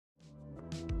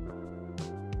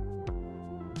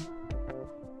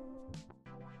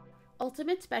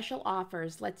Ultimate Special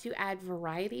Offers lets you add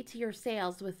variety to your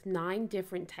sales with 9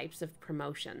 different types of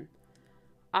promotion.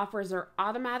 Offers are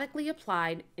automatically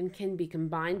applied and can be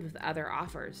combined with other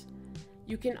offers.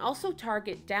 You can also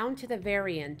target down to the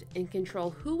variant and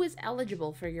control who is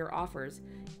eligible for your offers,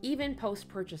 even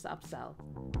post-purchase upsell.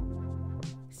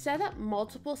 Set up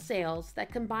multiple sales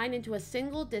that combine into a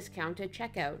single discount at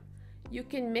checkout. You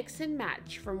can mix and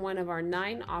match from one of our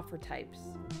 9 offer types: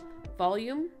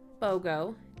 volume,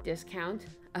 BOGO, discount,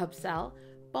 upsell,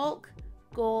 bulk,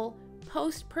 goal,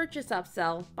 post-purchase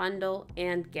upsell, bundle,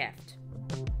 and gift.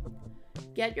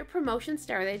 Get your promotion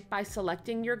started by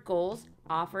selecting your goals,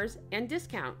 offers, and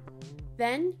discount.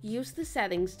 Then use the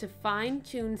settings to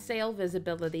fine-tune sale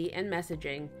visibility and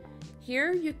messaging.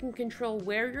 Here you can control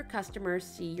where your customers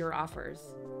see your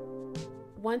offers.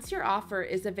 Once your offer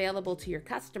is available to your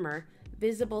customer,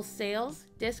 visible sales,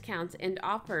 discounts, and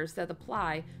offers that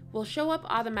apply will show up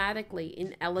automatically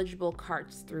in eligible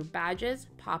carts through badges,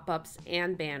 pop-ups,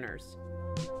 and banners.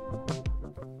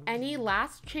 Any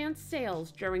last chance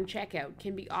sales during checkout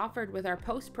can be offered with our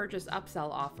post-purchase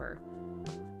upsell offer.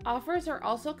 Offers are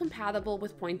also compatible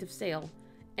with point of sale.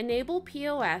 Enable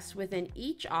POS within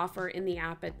each offer in the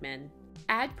app admin.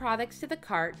 Add products to the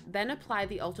cart, then apply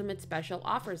the Ultimate Special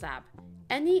Offers app.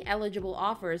 Any eligible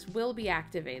offers will be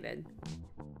activated.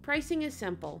 Pricing is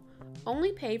simple.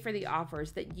 Only pay for the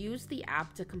offers that use the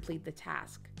app to complete the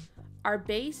task. Our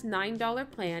base $9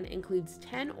 plan includes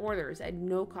 10 orders at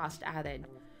no cost added.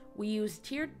 We use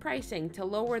tiered pricing to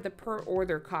lower the per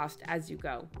order cost as you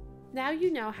go. Now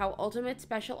you know how Ultimate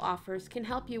Special Offers can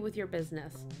help you with your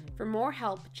business. For more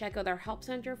help, check out our Help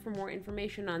Center for more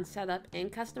information on setup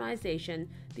and customization,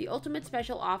 the Ultimate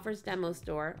Special Offers demo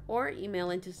store, or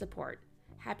email into support.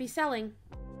 Happy selling!